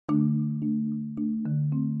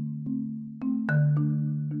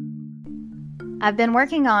I've been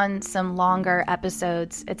working on some longer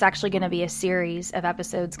episodes. It's actually going to be a series of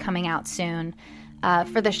episodes coming out soon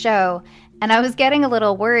for the show. And I was getting a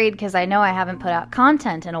little worried because I know I haven't put out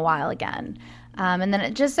content in a while again. And then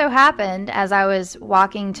it just so happened, as I was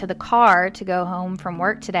walking to the car to go home from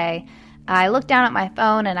work today, I looked down at my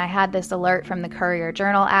phone and I had this alert from the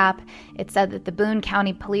Courier-Journal app. It said that the Boone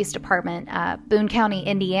County Police Department, Boone County,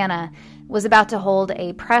 Indiana, was about to hold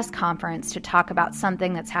a press conference to talk about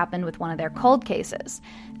something that's happened with one of their cold cases.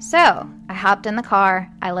 So I hopped in the car,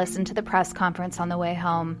 I listened to the press conference on the way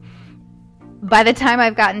home. By the time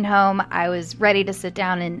I've gotten home, I was ready to sit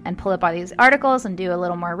down and pull up all these articles and do a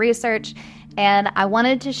little more research. And I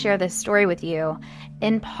wanted to share this story with you,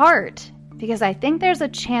 in part because I think there's a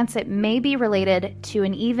chance it may be related to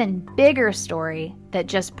an even bigger story that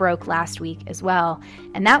just broke last week as well.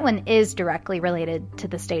 And that one is directly related to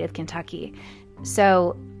the state of Kentucky.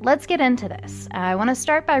 So let's get into this. I want to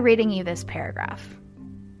start by reading you this paragraph.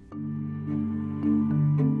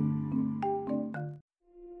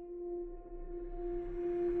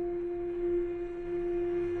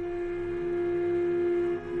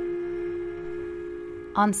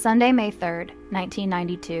 On Sunday, May 3rd,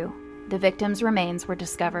 1992, the victim's remains were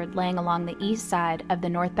discovered laying along the east side of the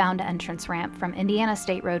northbound entrance ramp from Indiana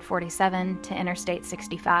State Road 47 to Interstate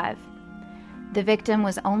 65. The victim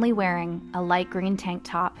was only wearing a light green tank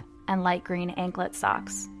top and light green anklet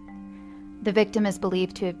socks. The victim is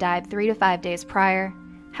believed to have died 3 to 5 days prior.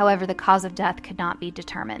 However, the cause of death could not be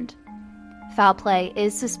determined. Foul play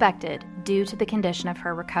is suspected due to the condition of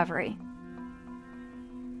her recovery.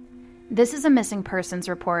 This is a missing persons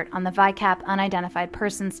report on the VICAP Unidentified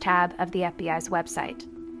Persons tab of the FBI's website.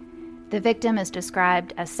 The victim is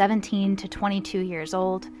described as 17 to 22 years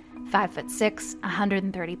old, 5'6",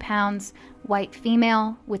 130 pounds, white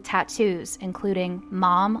female with tattoos including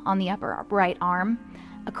Mom on the upper right arm,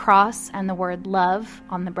 a cross and the word love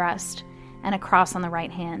on the breast, and a cross on the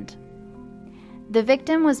right hand. The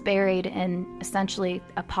victim was buried in essentially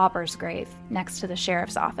a pauper's grave next to the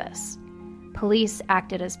sheriff's office. Police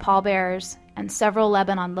acted as pallbearers, and several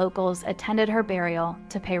Lebanon locals attended her burial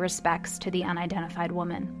to pay respects to the unidentified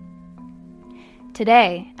woman.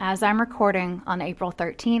 Today, as I'm recording on April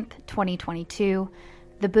 13th, 2022,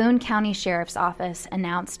 the Boone County Sheriff's Office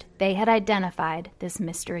announced they had identified this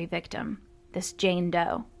mystery victim, this Jane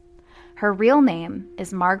Doe. Her real name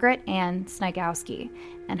is Margaret Ann Snigowski,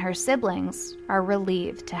 and her siblings are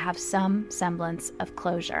relieved to have some semblance of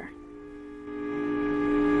closure.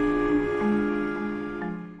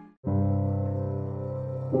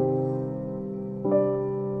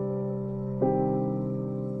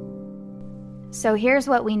 So here's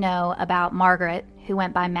what we know about Margaret, who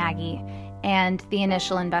went by Maggie, and the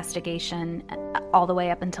initial investigation all the way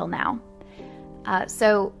up until now.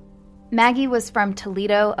 So Maggie was from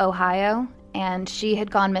Toledo, Ohio, and she had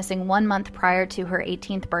gone missing 1 month prior to her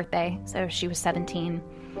 18th birthday, so she was 17.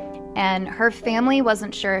 And her family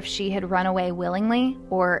wasn't sure if she had run away willingly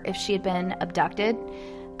or if she had been abducted.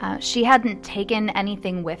 She hadn't taken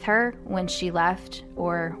anything with her when she left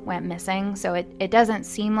or went missing, so it doesn't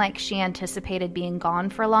seem like she anticipated being gone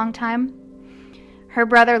for a long time. Her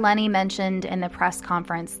brother Lenny mentioned in the press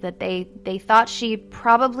conference that they thought she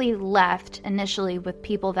probably left initially with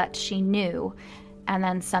people that she knew, and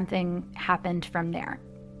then something happened from there.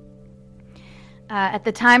 At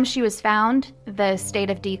the time she was found, the state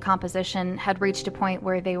of decomposition had reached a point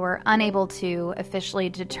where they were unable to officially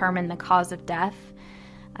determine the cause of death.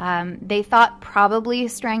 They thought probably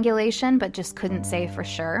strangulation, but just couldn't say for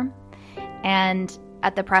sure. And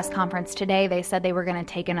at the press conference today, they said they were going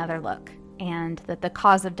to take another look and that the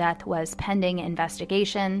cause of death was pending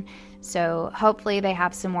investigation. So hopefully they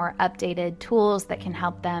have some more updated tools that can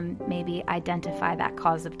help them maybe identify that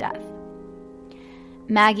cause of death.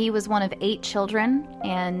 Maggie was one of 8 children,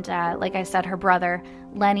 and like I said, her brother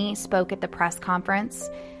Lenny spoke at the press conference.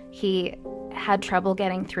 He had trouble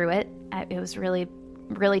getting through it. It was really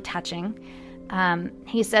touching.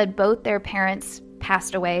 He said both their parents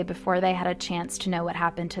passed away before they had a chance to know what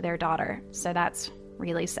happened to their daughter, so that's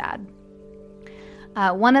really sad.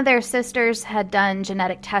 One of their sisters had done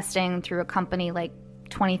genetic testing through a company like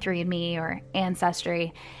 23andMe or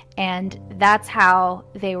Ancestry, and that's how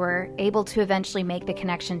they were able to eventually make the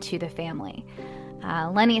connection to the family.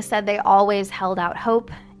 Lenny said they always held out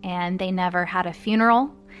hope, and they never had a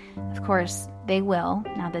funeral. Of course, they will,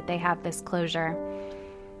 now that they have this closure.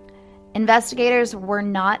 Investigators were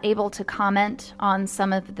not able to comment on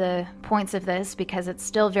some of the points of this because it's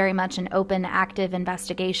still very much an open, active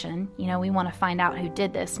investigation. You know, we want to find out who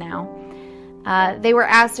did this now. They were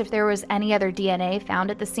asked if there was any other DNA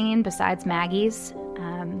found at the scene besides Maggie's.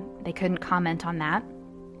 They couldn't comment on that.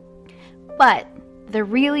 But the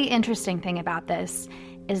really interesting thing about this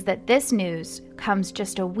is that this news comes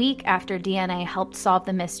just a week after DNA helped solve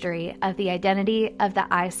the mystery of the identity of the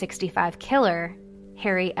I-65 killer,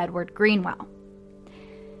 Harry Edward Greenwell.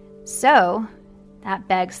 So, that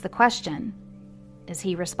begs the question, is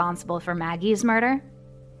he responsible for Maggie's murder?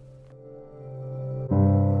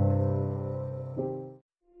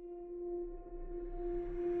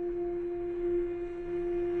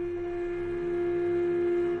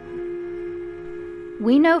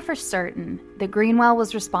 We know for certain that Greenwell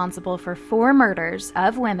was responsible for 4 murders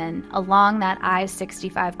of women along that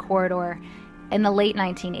I-65 corridor in the late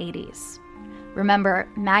 1980s. Remember,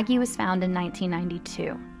 Maggie was found in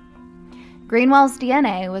 1992. Greenwell's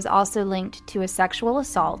DNA was also linked to a sexual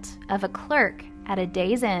assault of a clerk at a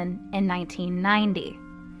Days Inn in 1990.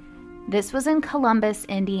 This was in Columbus,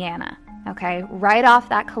 Indiana, okay, right off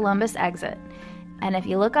that Columbus exit. And if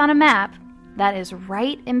you look on a map, that is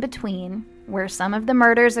right in between where some of the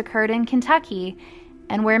murders occurred in Kentucky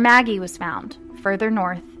and where Maggie was found, further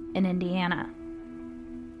north in Indiana.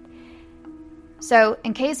 So,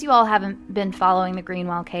 in case you all haven't been following the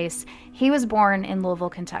Greenwell case, he was born in Louisville,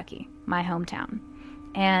 Kentucky, my hometown.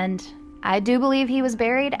 And I do believe he was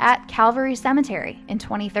buried at Calvary Cemetery in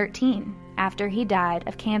 2013 after he died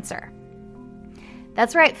of cancer.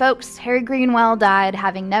 That's right, folks, Harry Greenwell died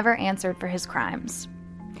having never answered for his crimes.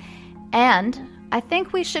 And I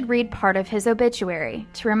think we should read part of his obituary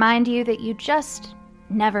to remind you that you just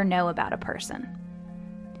never know about a person.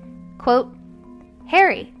 Quote,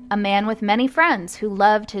 Harry, a man with many friends who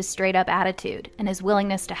loved his straight-up attitude and his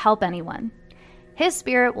willingness to help anyone. His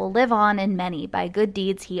spirit will live on in many by good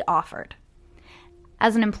deeds he offered.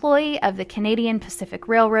 As an employee of the Canadian Pacific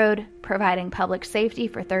Railroad, providing public safety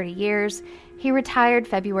for 30 years, he retired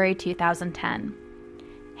February 2010.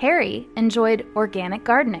 Harry enjoyed organic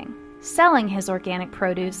gardening, selling his organic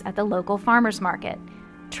produce at the local farmers market,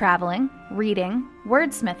 traveling, reading,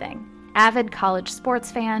 wordsmithing, avid college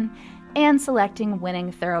sports fan, and selecting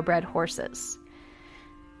winning thoroughbred horses.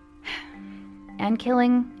 And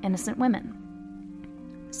killing innocent women.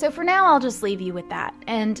 So for now, I'll just leave you with that.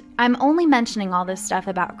 And I'm only mentioning all this stuff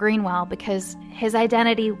about Greenwell because his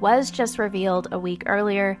identity was just revealed a week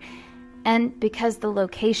earlier, and because the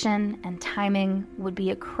location and timing would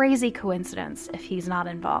be a crazy coincidence if he's not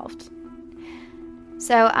involved.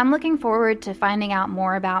 So I'm looking forward to finding out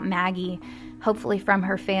more about Maggie, hopefully from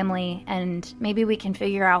her family, and maybe we can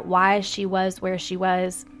figure out why she was where she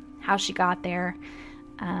was, how she got there.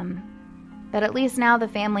 But at least now the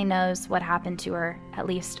family knows what happened to her, at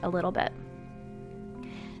least a little bit.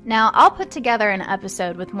 Now, I'll put together an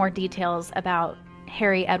episode with more details about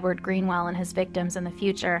Harry Edward Greenwell and his victims in the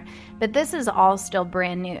future, but this is all still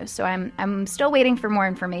brand new, so I'm still waiting for more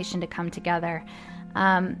information to come together.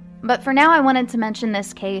 But for now, I wanted to mention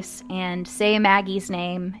this case and say Maggie's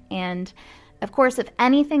name, and of course, if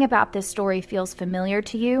anything about this story feels familiar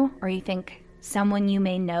to you, or you think someone you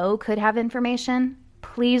may know could have information,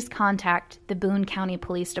 please contact the Boone County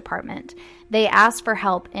Police Department. They asked for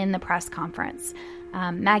help in the press conference.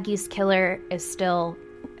 Maggie's killer is still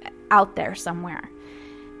out there somewhere.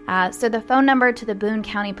 So the phone number to the Boone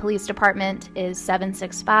County Police Department is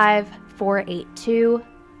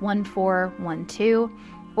 765-482-1412,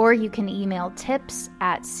 or you can email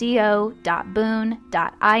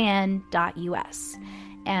tips@co.boone.in.us.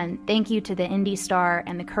 And thank you to the Indy Star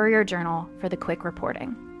and the Courier Journal for the quick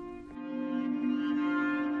reporting.